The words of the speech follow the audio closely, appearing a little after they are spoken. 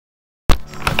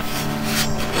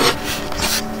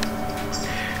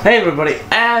Hey everybody,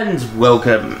 and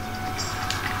welcome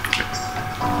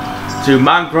to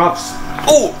Minecraft's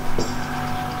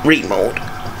read mode.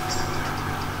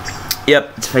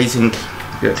 Yep, it's facing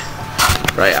good.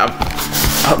 Right,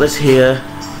 I'll put this here.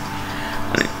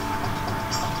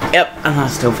 Yep, and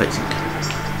that's still facing.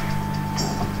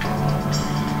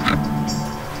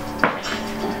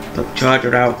 Put the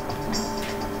charger out.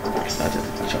 That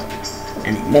doesn't charge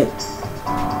anymore.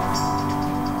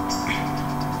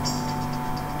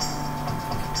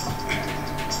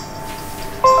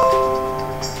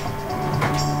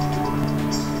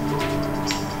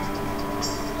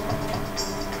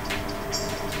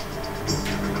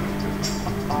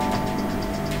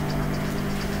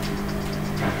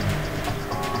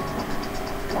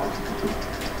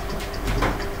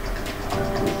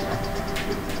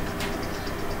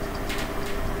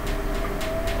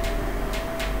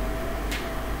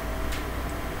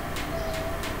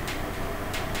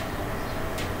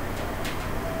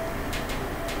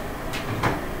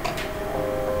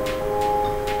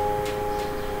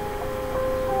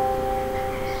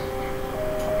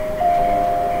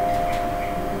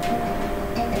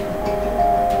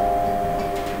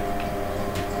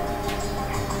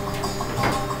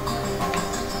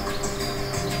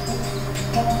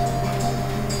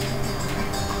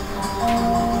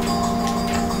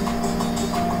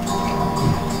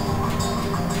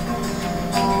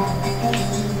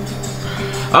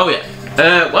 Oh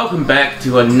yeah, welcome back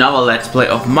to another Let's Play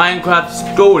of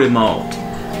Minecraft Story Mode.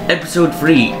 Episode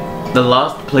 3, The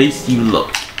Last Place You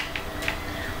Looked.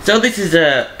 So this is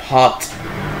part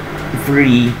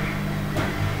 3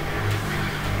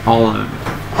 of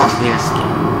this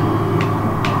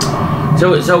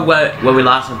game. So where we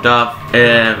last left off,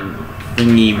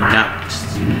 thingy nuts.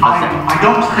 I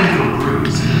don't think it'll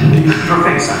bruise your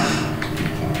face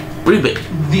out. Ruby.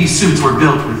 These suits were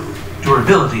built with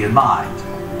durability in mind.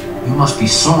 You must be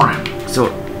Soren.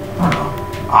 So,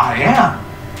 Well, I am,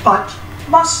 but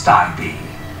must I be?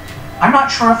 I'm not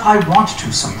sure if I want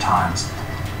to sometimes.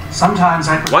 Sometimes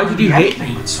I prefer Why did to you be hate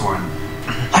anything me? but Soren.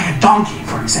 Like a donkey,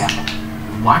 for example.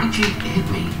 Why did you hit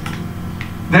me?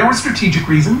 There were strategic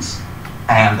reasons,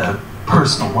 and a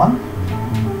personal one.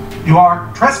 You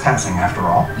are trespassing, after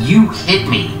all. You hit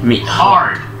me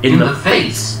hard in the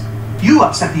face. You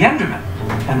upset the Enderman,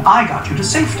 and I got you to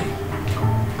safety.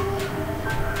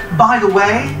 By the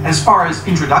way, as far as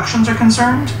introductions are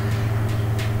concerned,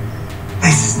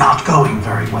 this is not going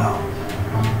very well.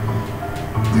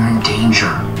 You're in danger.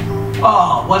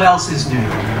 Oh, what else is new?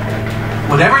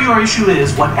 Whatever your issue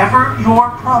is, whatever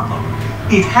your problem,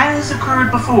 it has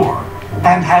occurred before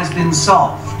and has been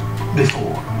solved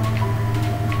before.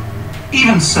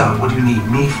 Even so, what do you need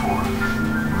me for?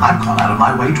 I've gone out of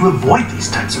my way to avoid these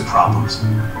types of problems.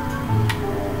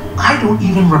 I don't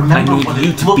even remember what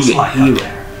it looks like up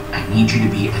there. I need you to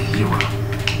be a hero.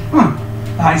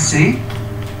 I see.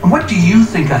 And what do you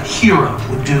think a hero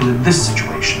would do in this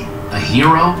situation? A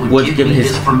hero would give me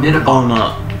his formidable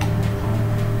honor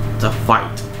to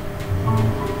fight.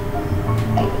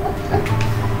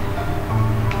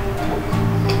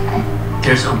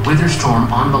 There's a wither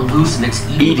storm on the loose and it's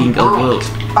eating the world.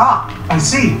 Ah, I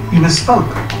see. You misspoke.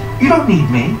 You don't need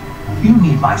me. You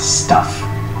need my stuff.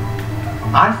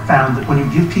 I've found that when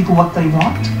you give people what they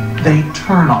want, they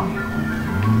turn on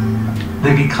you.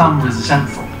 They become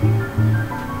resentful.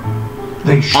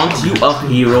 They Aren't you a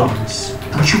hero? colors.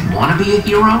 Don't you want to be a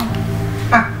hero?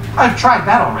 I've tried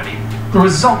that already. The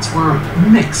results were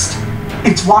mixed.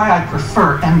 It's why I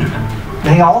prefer Enderman.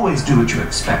 They always do what you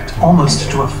expect,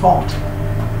 almost to a fault.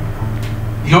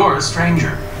 You're a stranger.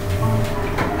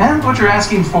 And what you're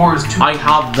asking for is too... I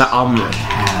have the I omelet.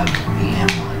 have the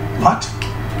amulet. What?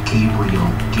 Gabriel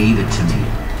gave it to me.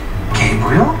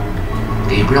 Gabriel?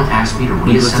 Gabriel asked me to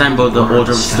We resemble the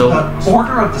Order of Stone. The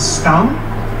Order of the Stone?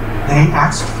 They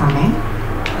asked for me?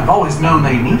 I've always known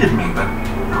they needed me, but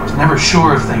I was never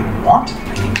sure if they wanted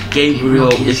me.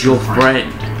 Gabriel is your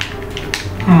friend.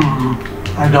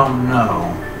 I don't know.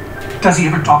 Does he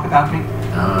ever talk about me?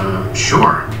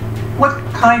 Sure. What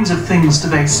kinds of things do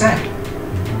they say?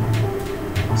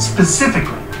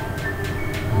 Specifically.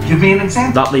 Give me an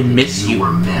example. That they miss You you.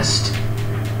 were missed.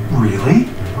 Really?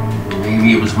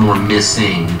 Maybe it was more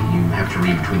missing. You have to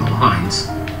read between the lines.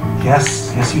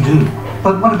 Yes, you do.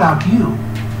 But what about you?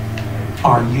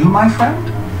 Are you my friend?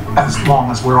 As long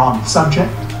as we're on the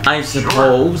subject. I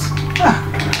suppose.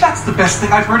 That's the best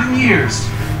thing I've heard in years.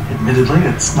 Admittedly,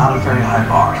 it's not a very high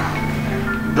bar.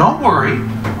 Don't worry,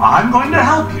 I'm going to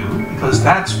help you, because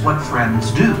that's what friends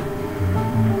do.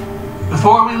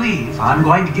 Before we leave, I'm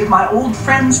going to give my old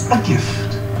friends a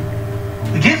gift.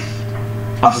 The gift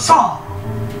of song.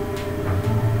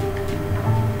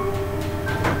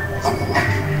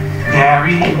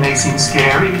 Gary may seem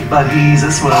scary, but he's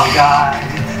a swell guy.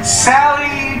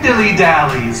 Sally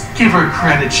dilly-dallies, give her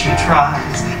credit, she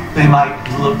tries. They might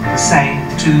look the same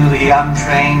to the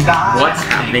untrained eye. What's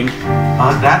happening?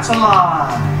 But that's a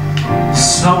lie,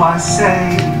 so I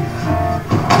say.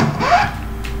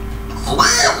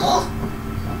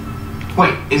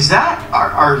 Wait, is that,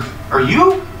 are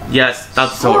you? Yes,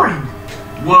 that's Soren.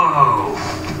 Whoa.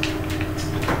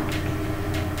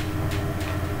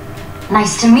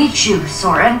 Nice to meet you,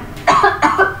 Soren.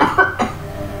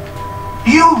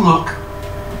 You look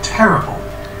terrible.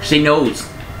 She knows.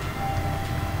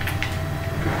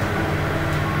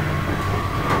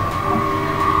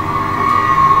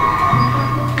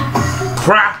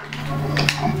 Crap!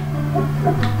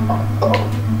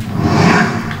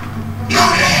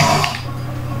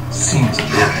 Seems a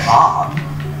bit odd.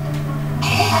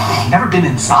 Never been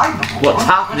inside before. What's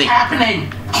happening? What's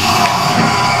happening?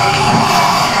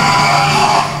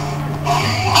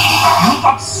 You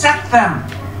upset them.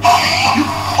 You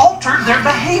altered their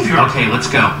behavior. Okay, let's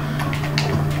go.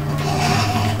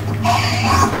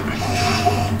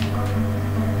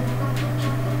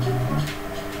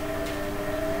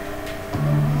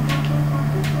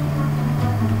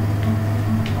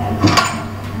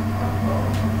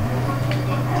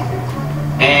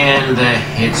 And the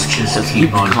hits just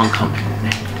keep on coming.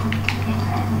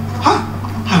 Huh?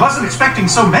 I wasn't expecting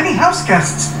so many house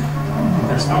guests.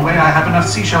 There's no way I have enough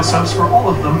seashell soaps for all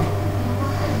of them.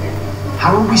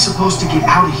 How are we supposed to get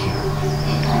out of here?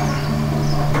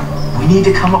 We need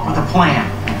to come up with a plan.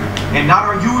 And not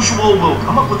our usual, we'll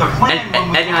come up with a plan.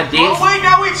 Any ideas? Oh, wait,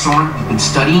 now wait! Soren, you've been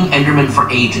studying Endermen for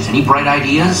ages. Any bright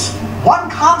ideas? One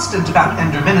constant about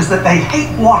Endermen is that they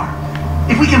hate water.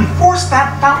 If we can force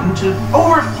that fountain to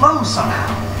overflow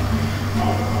somehow.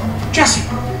 Jesse,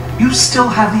 you still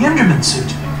have the Enderman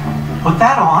suit. Put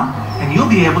that on, and you'll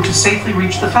be able to safely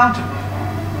reach the fountain.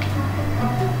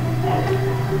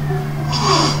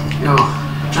 No,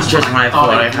 just when I thought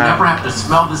I'd never have to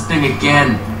smell this thing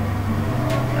again.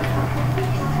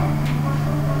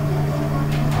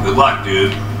 Good luck,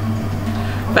 dude.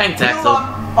 Thanks, Axel.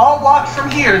 I'll watch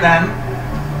from here then,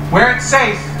 where it's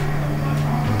safe.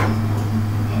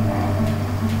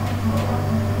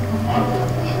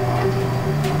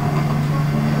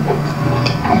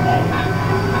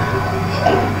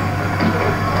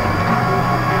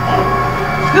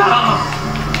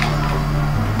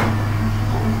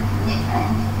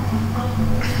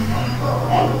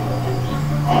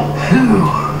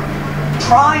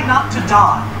 Try not to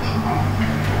die.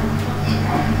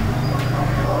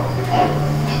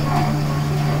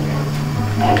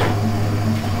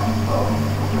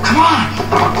 Come on!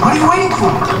 What are you waiting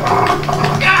for?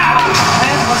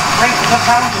 Plan was to break the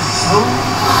fountain, so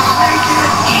break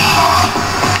it.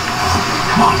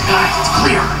 Come on, guys, it's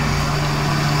clear.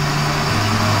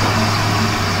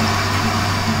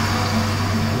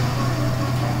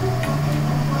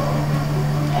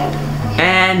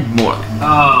 And more.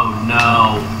 Oh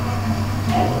no.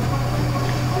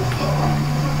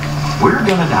 We're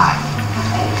gonna die.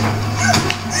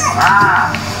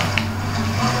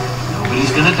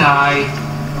 Nobody's gonna die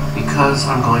because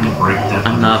I'm going to break that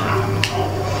Enough.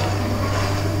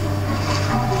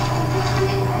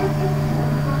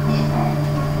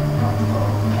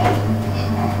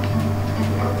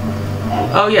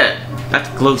 Oh yeah, that's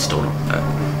glowstone.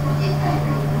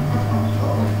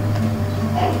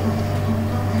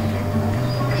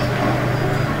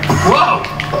 Whoa!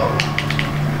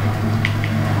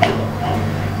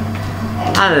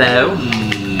 Hello.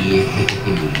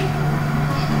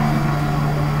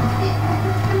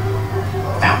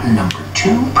 Fountain number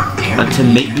 2, prepare But to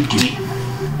make you deep.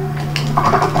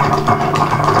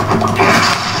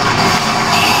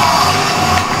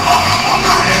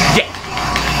 Yeah.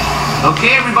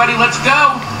 Okay, everybody, let's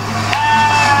go!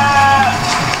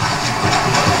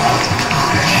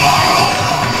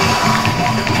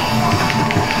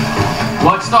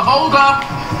 What's the holdup?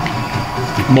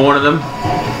 More of them.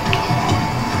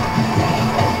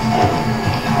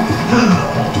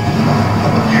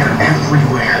 They're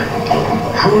everywhere.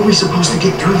 How are we supposed to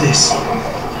get through this?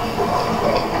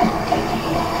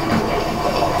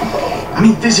 I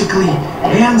mean, physically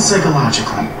and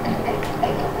psychologically.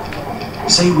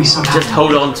 Say we somehow... Just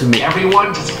hold on to me.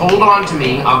 Everyone, just hold on to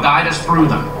me. I'll guide us through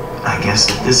them. I guess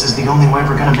that this is the only way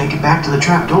we're gonna make it back to the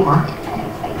trapdoor.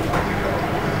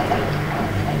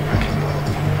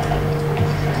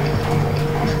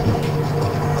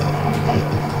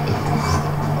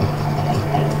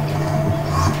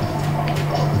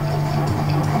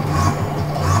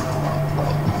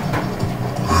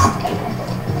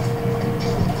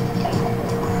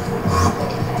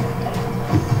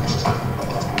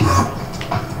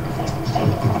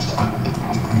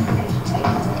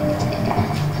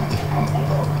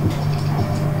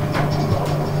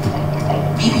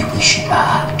 we should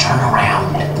turn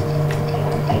around.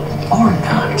 Or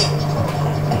not.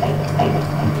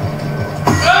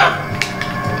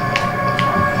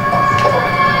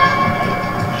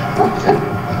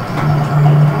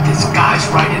 This guy's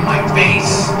right in my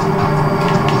face.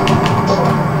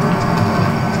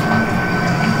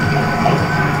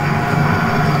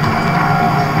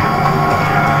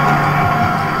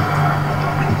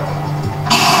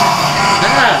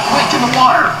 Quick in the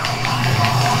water.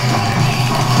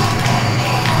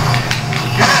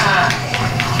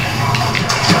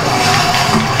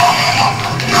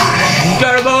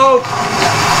 Gotta move!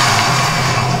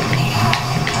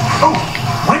 Oh,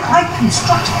 when I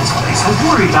constructed this place, I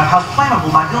worried about how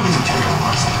flammable my building material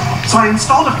was. So I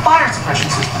installed a fire suppression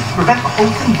system to prevent the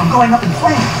whole thing from going up in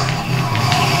flames.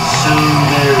 So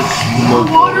there's More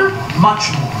water? Much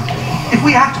more. If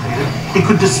we activate it, it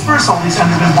could disperse all these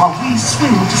Endermen while we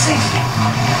swim to safety.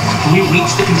 Can we reach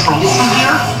the controls from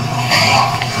here?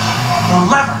 The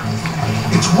lever.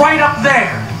 It's right up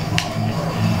there.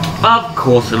 Of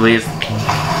course it is.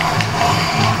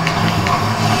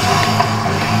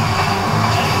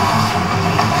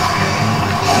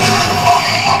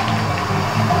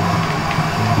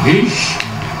 Yeesh.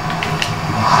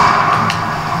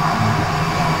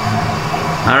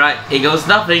 Alright, here goes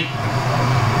nothing.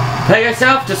 Prepare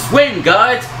yourself to swim,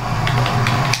 guys!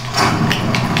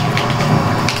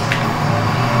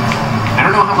 I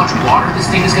don't know how much water this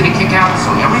thing is going to kick out, so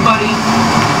everybody...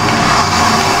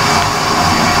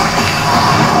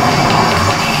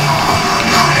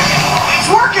 It's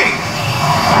working!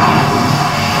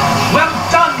 Well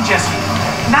done, Jesse.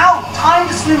 Now, time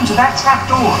to swim to that trap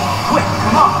door. Quick,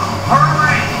 come on.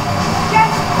 Hurry!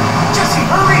 Yes! Jesse,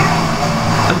 hurry!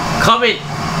 I'm coming!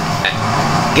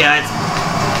 Guys.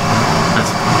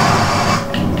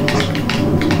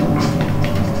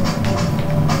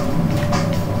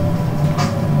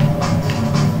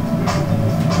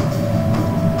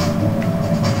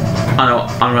 I know,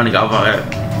 I'm running over here.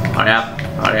 Hurry up,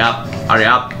 hurry up, hurry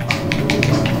up.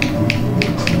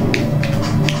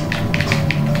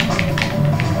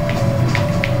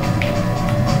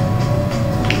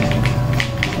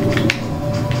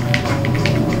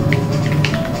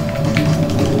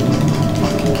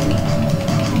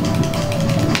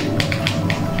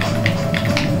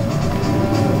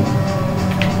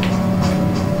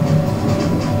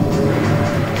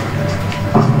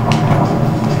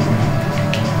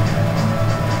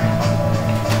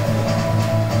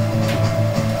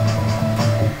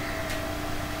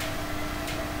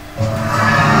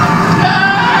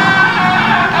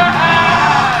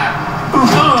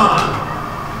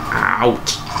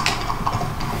 Out.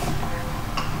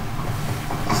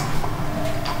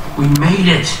 We made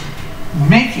it.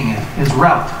 Making it is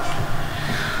relative.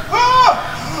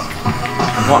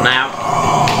 What now?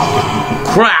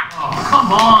 Crap! Oh,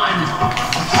 come on.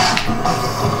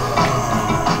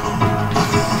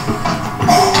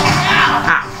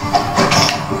 Ah.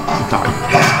 Sorry.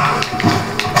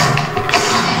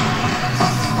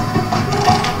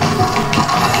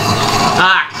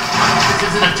 Ah!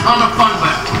 This isn't a ton of fun,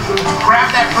 but grab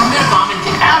that permit bomb and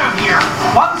get out of here.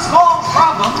 One small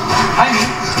problem. I mean,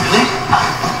 really?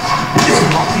 This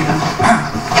won't be the...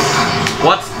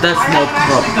 What's the I smoke haven't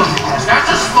actually problem? built it yet. That's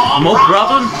a small Smoke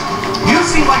problem? You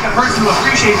seem like a person who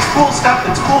appreciates cool stuff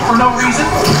that's cool for no reason.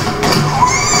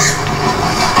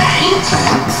 Thanks.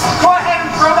 Go ahead and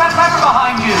throw that lever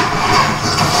behind you.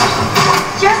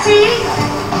 Jesse!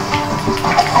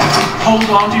 Hold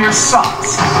on to your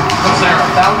socks, because they're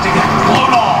about to get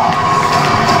blown off.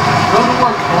 Go to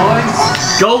work, boys.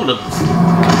 Golems.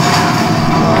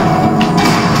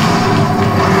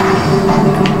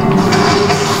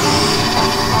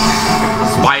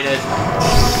 Spiders.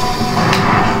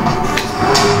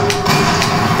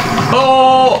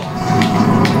 Oh!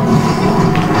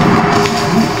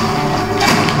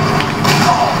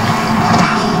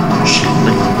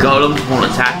 The golems won't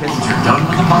attack us. Once you're done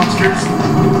with the monsters,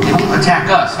 they won't attack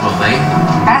us, will they?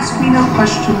 Ask me no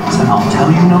questions, and I'll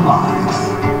tell you no lies.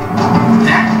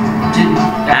 That didn't...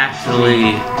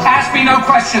 Actually, Ask me no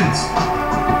questions.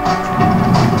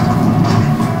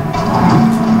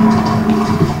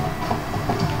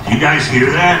 You guys hear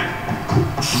that?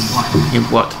 in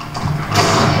what?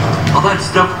 All that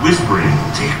stuff whispering.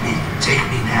 Take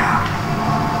me now.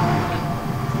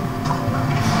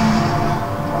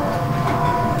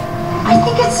 I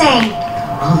think it's saying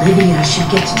Olivia should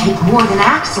get to take more than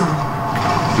Axel.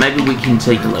 Maybe we can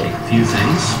take a look. A few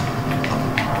things.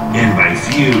 And by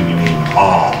few, you mean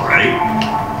all, right?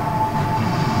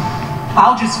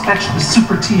 I'll just fetch the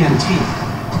Super TNT.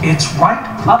 It's right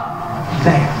up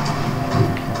there.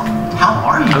 How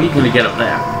are How are you? you gonna get up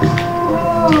there?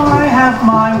 Oh, I have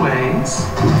my ways.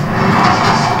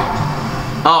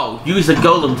 Oh, use the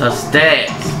golem to stairs.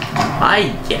 I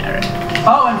get it.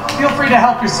 Oh, and feel free to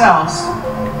help yourselves.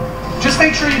 Just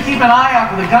make sure you keep an eye out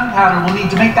for the gunpowder we'll need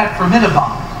to make that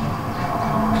formidabomb.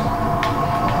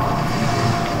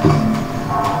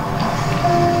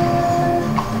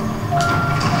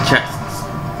 Chests.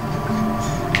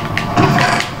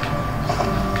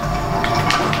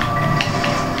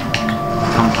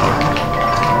 Gunpowder.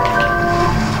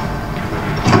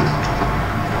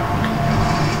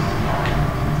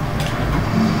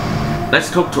 Let's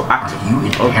talk to Actor. Are you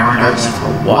in paradise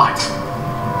or what?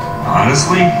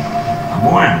 Honestly, I'm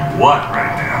wondering what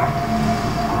right now.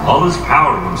 All this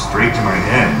power went straight to my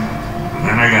head, and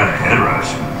then I got a head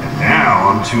rush, and now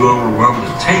I'm too overwhelmed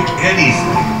to take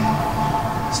anything.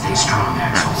 Stay strong,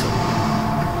 Axel.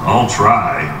 I'll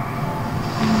try.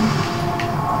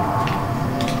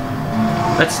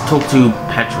 Let's talk to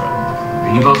Petra.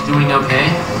 Are you both doing okay?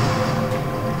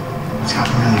 It's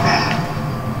gotten really bad.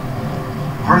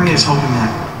 Part of me is hoping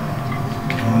that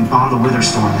when we bomb the Wither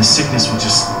Storm, this sickness will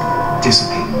just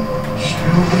dissipate.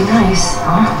 Sure would be nice,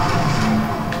 huh?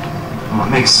 Well,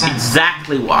 it makes sense.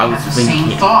 Exactly what I was That's the thinking.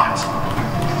 same thought.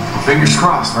 Fingers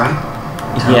crossed, right?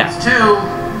 Yeah. Us too.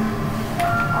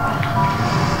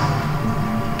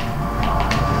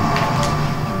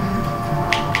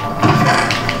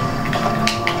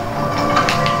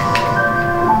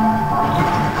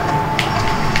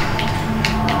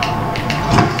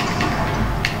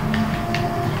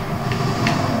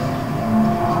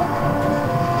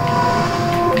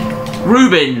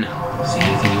 Ruben. See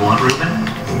anything you want, Ruben?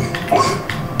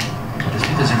 Just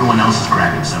because everyone else is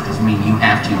grabbing stuff doesn't mean you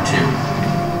have to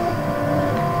too.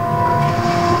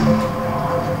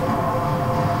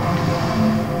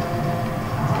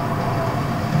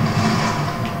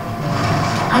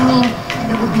 I mean,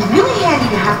 it would be really handy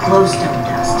to have glowstone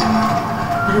dust.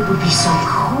 But it would be so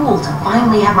cool to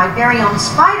finally have my very own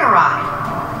spider eye.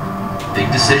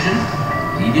 Big decision?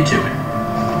 Leave you to it.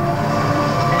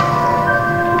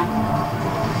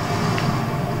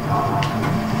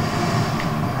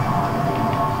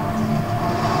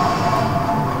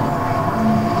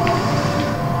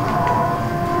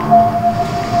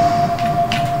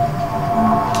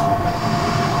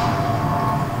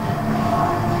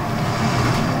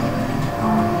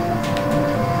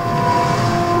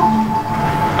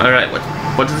 Alright,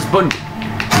 what does this button do?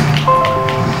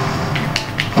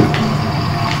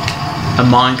 A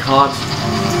minecart?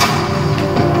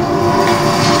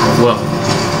 Well.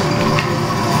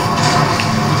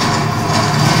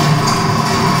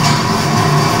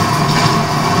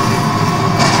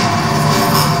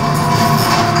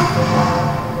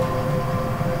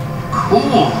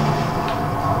 Cool.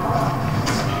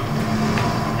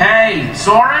 Hey,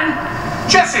 Soren?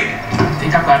 Jesse! I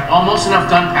think I've got almost enough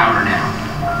gunpowder now.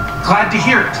 Glad to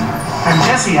hear it. And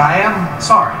Jesse, I am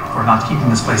sorry for not keeping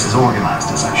this place as organized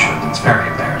as I should. It's very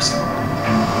embarrassing.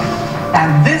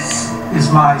 And this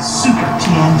is my Super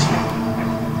TNT.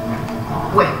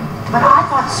 Wait, but I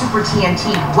thought Super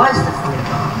TNT was the fruit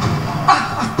bomb.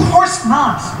 Of course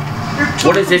not. They're two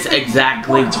What is this different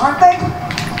exactly? words, aren't they?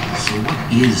 So what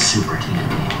is Super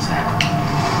TNT exactly?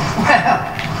 Well,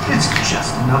 it's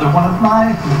just another one of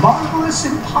my marvelous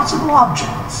impossible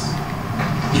objects.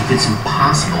 If it's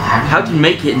impossible, How do you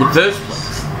make it in the first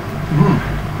place?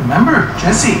 Remember,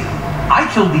 Jesse, I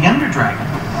killed the Ender Dragon.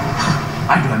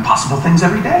 I do impossible things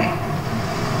every day.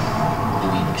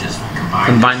 do we just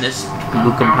Combine this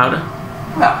with gunpowder?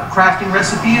 Well, the crafting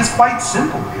recipe is quite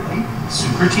simple, really.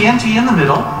 Super TNT in the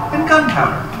middle and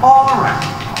gunpowder all around.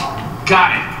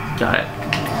 Got it. Got it.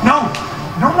 No.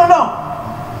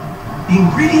 The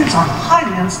ingredients are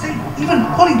highly unstable. Even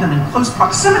putting them in close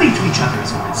proximity to each other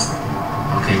is a risk.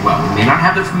 Okay, well, we may not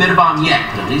have the formidabomb yet,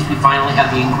 but at least we finally have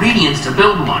the ingredients to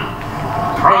build one.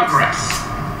 Progress.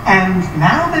 And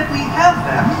now that we have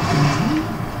them,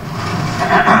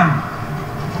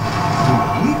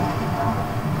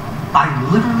 I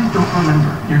literally don't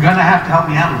remember. You're gonna have to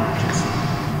help me out a little, Jesse.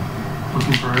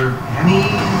 Looking for any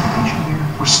information here.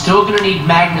 We're still gonna need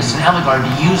Magnus and Eligard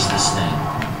to use this thing.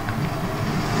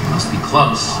 Must be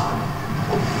close.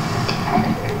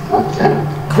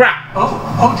 Crap!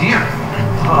 Oh dear.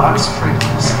 Oh, I was afraid of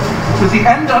this. With the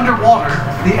end underwater,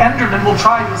 the Endermen will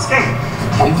try to escape.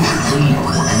 Maybe we should leave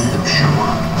before any of them show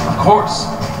up.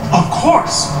 Of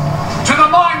course. To the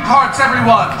mine carts,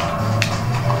 everyone!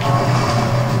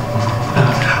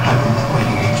 I've been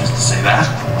waiting ages to say that.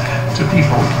 To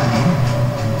people, I mean.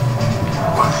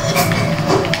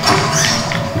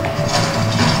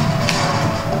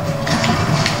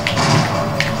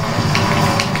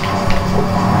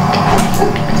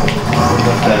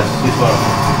 slow.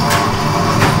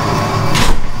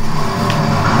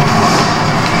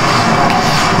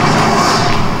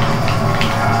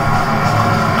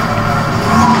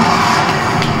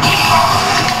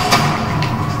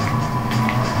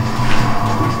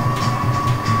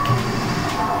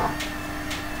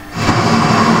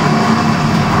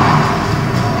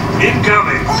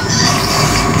 Incoming!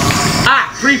 Ah!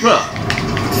 Creeper!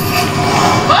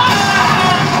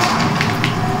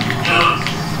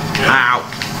 Ow!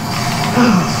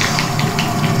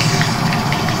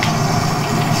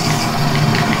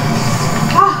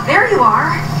 Oh, there you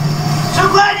are. So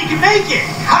glad you can make it!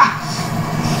 Ha!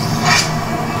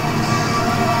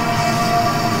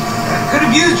 Could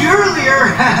have used you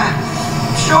earlier.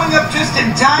 Showing up just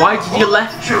in time. Why did you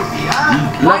left? Trophy, huh?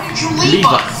 Why did you leave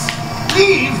us?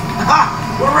 Leave? Ha!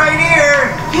 We're right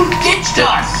here. You ditched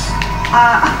us!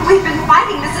 We've been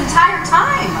fighting this entire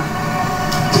time.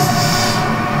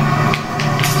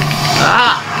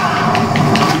 Ah!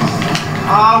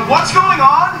 What's going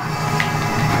on?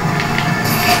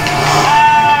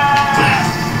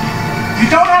 You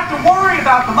don't have to worry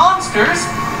about the monsters.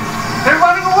 They're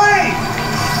running away.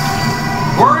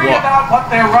 Worry about what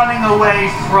they're running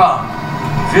away from.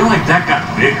 I feel like that got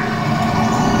bigger.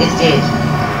 It did.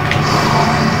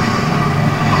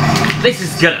 This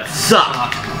is gonna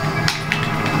suck.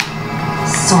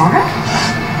 Sora?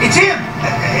 It's him.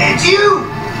 It's you.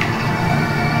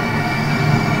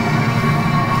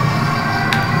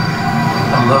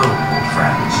 Hello, old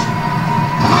friends.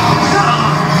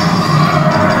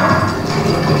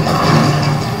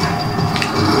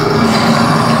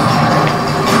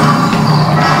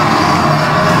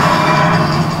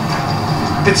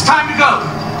 It's time to go.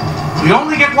 We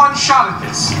only get one shot at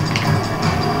this.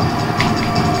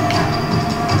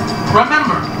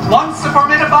 Remember, once the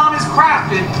Formidabomb is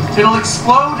crafted, it'll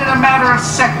explode in a matter of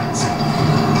seconds.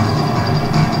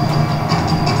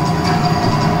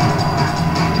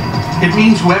 It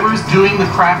means whoever's doing the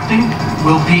crafting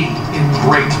will be in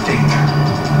great danger.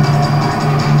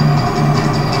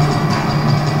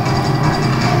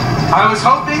 I was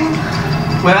hoping,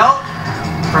 well,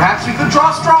 perhaps we could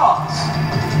draw straws.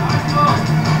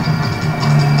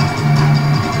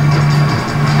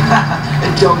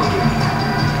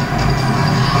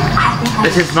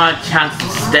 This is my chance to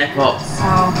step up.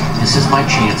 So, This is my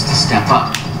chance to step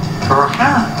up.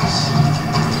 Perhaps.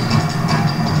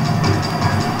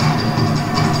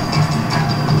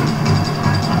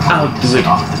 I'll do it.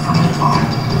 Off the Formidabomb.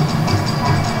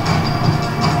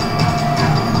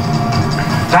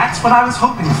 That's what I was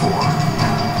hoping for.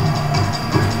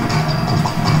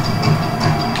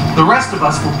 The rest of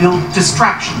us will build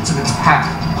distractions in its path.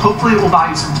 Hopefully it will buy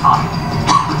you some time.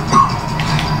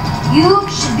 you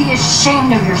should be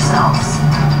ashamed of yourselves.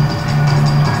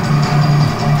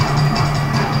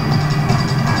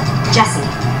 Jesse,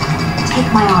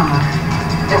 take my armor.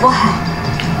 It will help.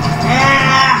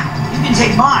 Yeah, you can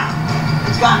take mine.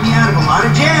 It's gotten me out of a lot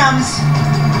of jams.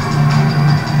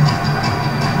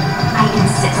 I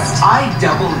insist. I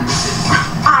double insist.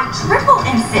 I triple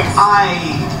insist. I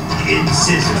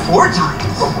insist 4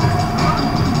 times.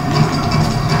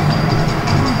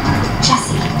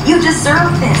 Jesse, you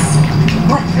deserve this.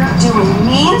 What you're doing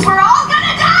means we're all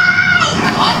gonna die!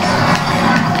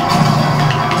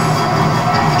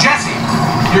 Jesse,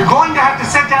 you're going to have to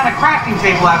set down a crafting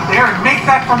table out there and make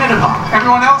that Formidabomb.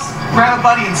 Everyone else, grab a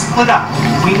buddy and split up.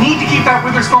 We need to keep that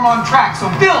Witherstorm on track, so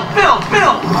build!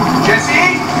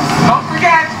 Jesse, don't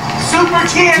forget, Super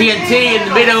TNT! TNT in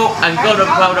the middle and go to the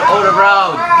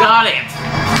road. Got it.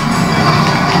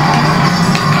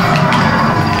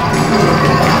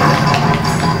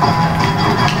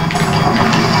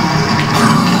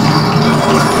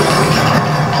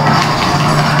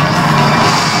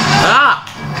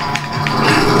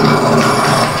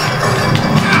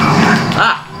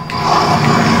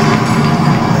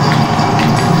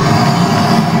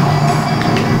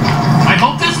 I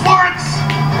hope this works!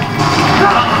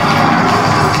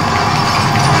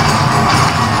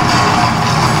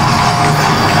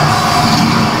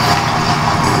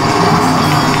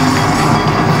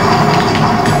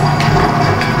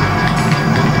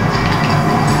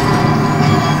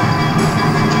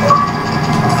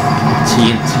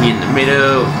 TNT in the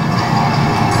middle.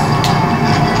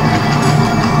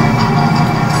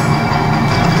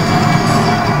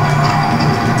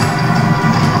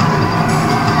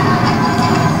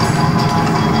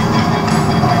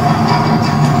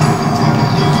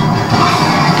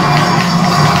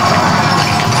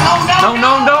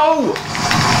 No!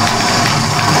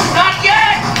 Not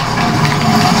yet!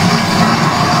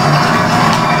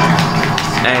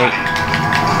 A.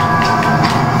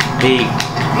 B.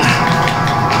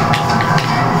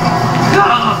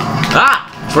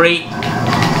 3.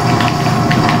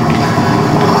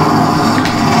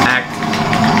 Act.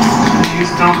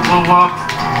 Please don't blow up.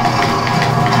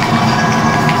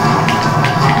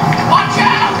 Watch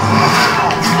out!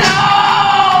 No!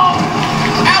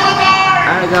 Eligard!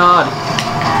 Oh god.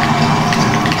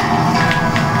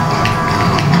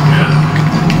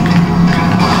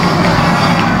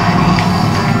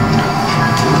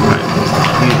 Right,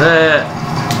 do that.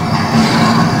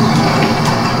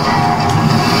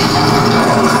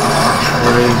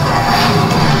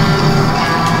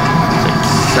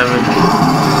 7,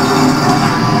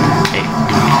 8,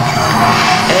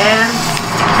 and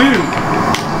boom!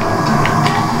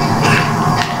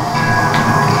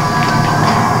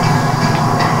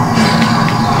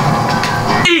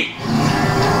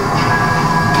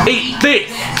 Eat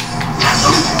this!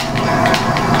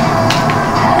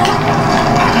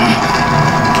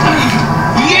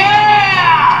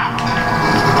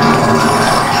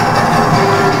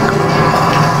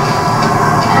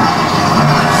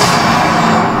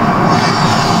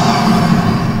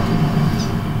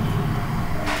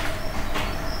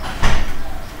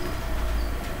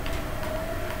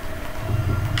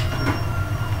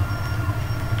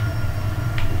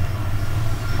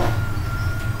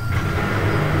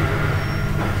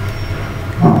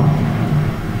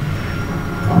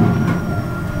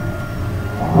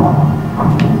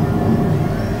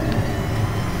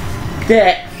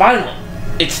 There, finally,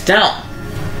 it's down.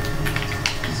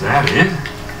 Is that it?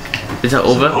 Is that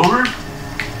over? Over?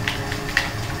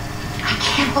 I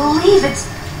can't believe it's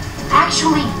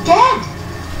actually dead.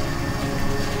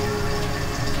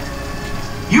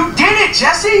 You did it,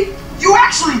 Jesse! You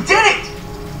actually did it!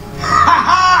 Ha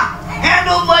ha!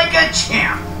 Handled like a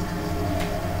champ.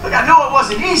 Look, I know it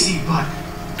wasn't easy, but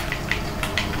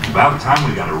About time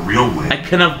we got a real win. I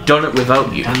couldn't have done it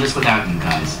without you. Done this without you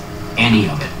guys. Any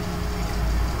of it.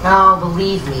 Oh,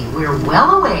 believe me, we're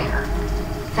well aware.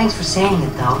 Thanks for saying it,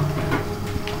 though.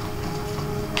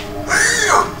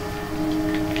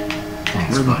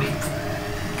 Thanks, buddy.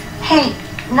 Hey,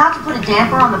 not to put a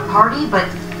damper on the party, but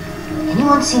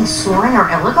anyone seen Soren or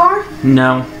Eligard?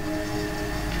 No.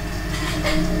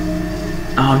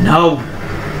 Oh no.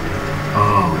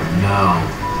 Oh,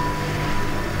 no.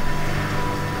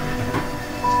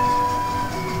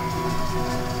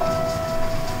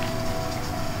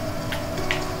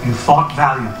 You fought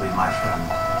valiantly, my friend.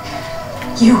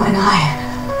 You and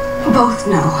I both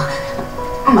know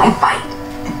my fight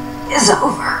is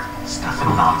over. Stuff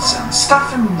and nonsense.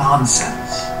 Stuff and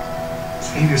nonsense.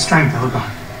 Save your strength,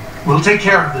 Eligard. We'll take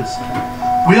care of this.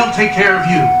 We'll take care of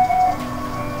you.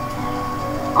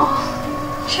 Oh,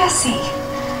 Jesse,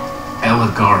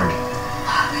 Eligard.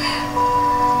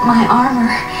 my armor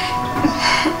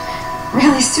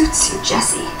really suits you,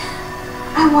 Jesse.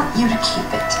 I want you to keep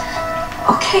it,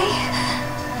 okay?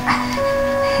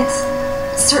 It's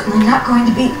certainly not going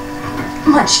to be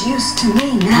much use to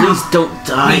me now. Please don't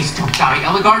die. Please don't die,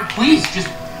 Eligard. Please, just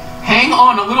hang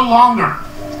on a little longer.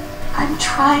 I'm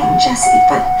trying, Jesse,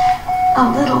 but a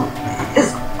little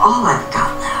is all I've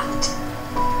got left.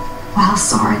 Well,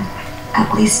 Soren,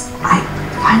 at least I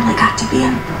finally got to be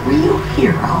a real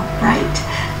hero, right?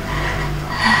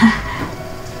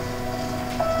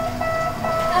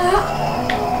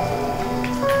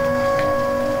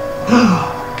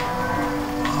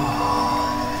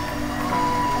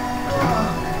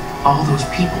 All those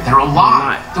people, they're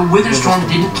alive. The Witherstorm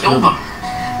didn't kill them.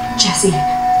 Jesse,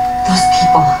 those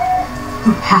people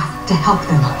who have to help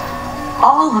them,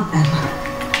 all of them,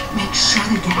 make sure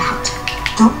they get out.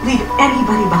 Don't leave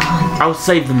anybody behind. I'll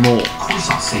save them all. Of course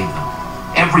I'll save them.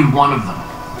 Every one of them.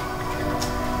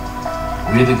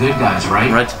 We're the good guys,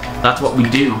 right? Right? That's what we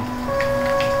do.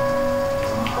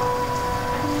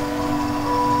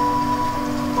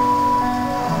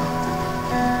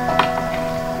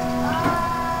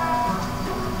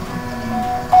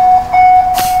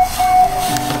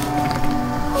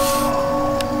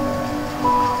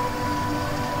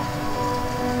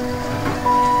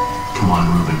 Come on,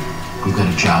 Reuben. We've got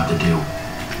a job to do.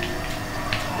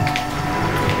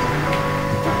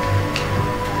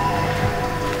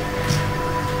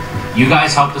 You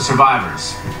guys help the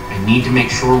survivors. I need to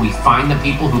make sure we find the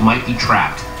people who might be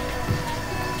trapped.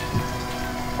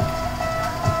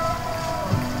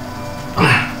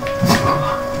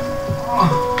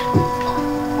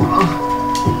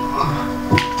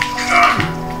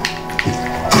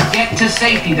 Get to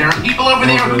safety. There are people over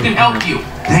there who can help you.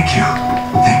 Thank you.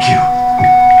 Thank you.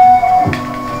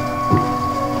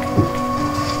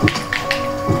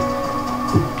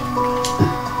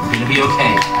 You're gonna be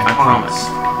okay. I promise.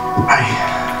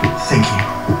 Thank you.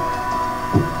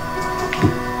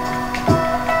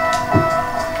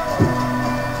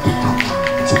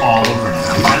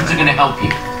 to help you.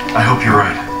 I hope you're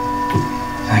right.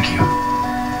 Thank you.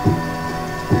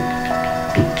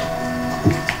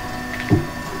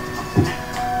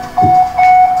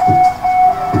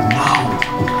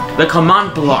 No. The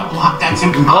command block. That's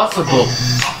Impossible.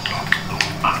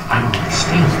 I don't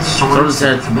understand. Someone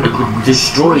said it would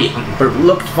destroy it, but it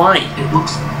looked fine. It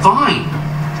looks fine.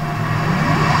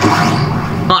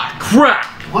 Ah, crap!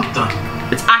 What the?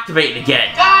 It's activated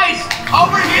again. Guys!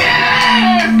 Over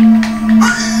here!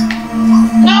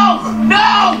 No!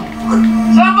 No!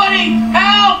 Somebody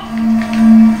help!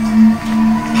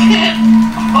 Can't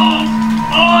hold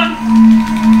on!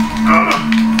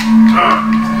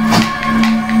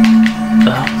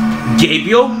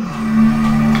 Gabriel?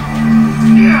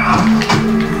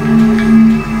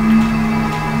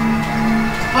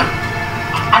 But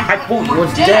I thought you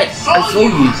was dead. I saw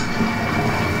you.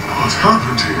 What's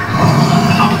happened here?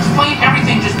 I'll explain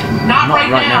everything, just not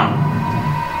right now.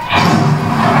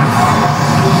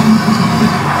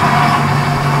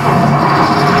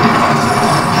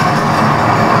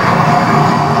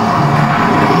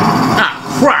 Ah,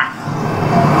 crap!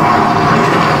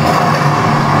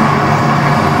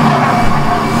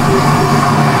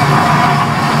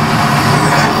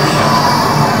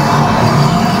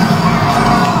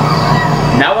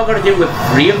 Now we're gonna deal with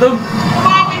 3 of them? Come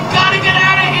on, we've got to get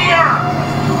out of here!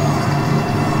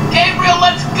 Gabriel,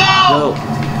 let's go! Go.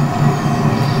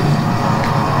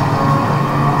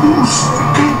 Who's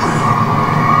Gabriel?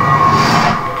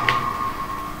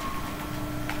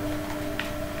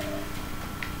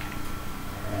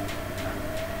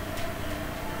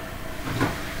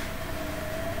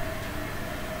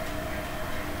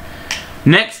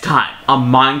 Next time on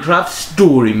Minecraft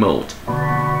Story Mode.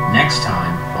 Next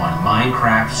time on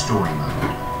Minecraft Story Mode.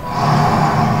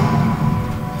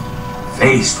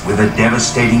 Faced with a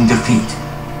devastating defeat,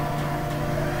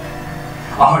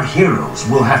 our heroes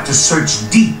will have to search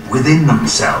deep within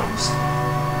themselves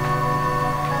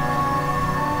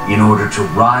in order to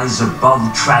rise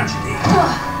above tragedy,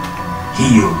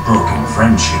 heal broken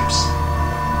friendships,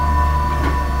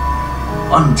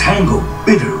 untangle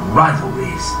bitter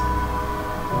rivalries,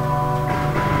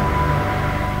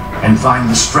 and find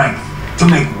the strength to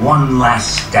make one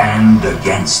last stand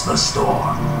against the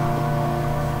storm.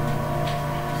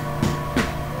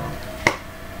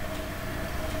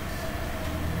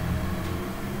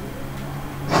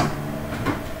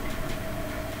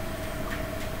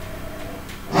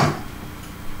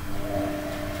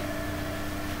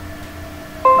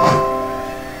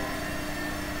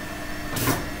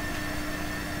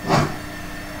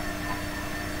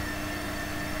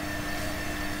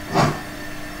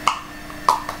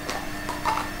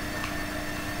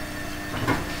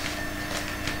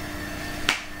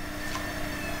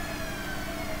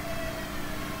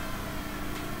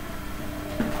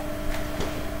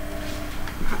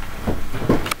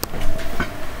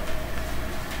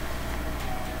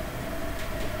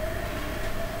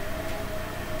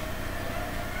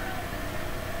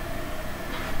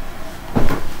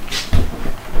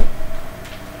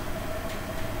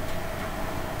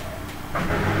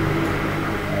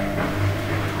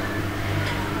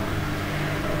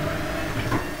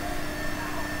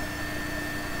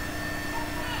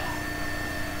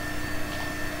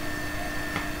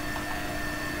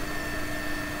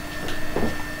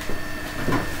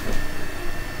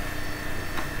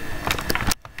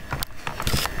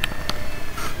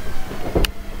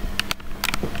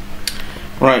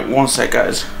 Right, one sec,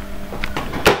 guys.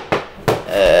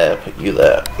 Put you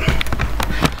there.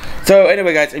 So,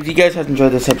 anyway, guys, if you guys have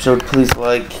enjoyed this episode, please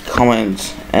like,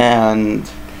 comment, and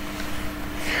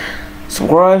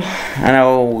subscribe. And I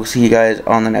will see you guys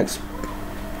on the next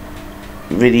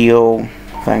video.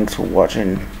 Thanks for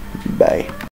watching. Bye.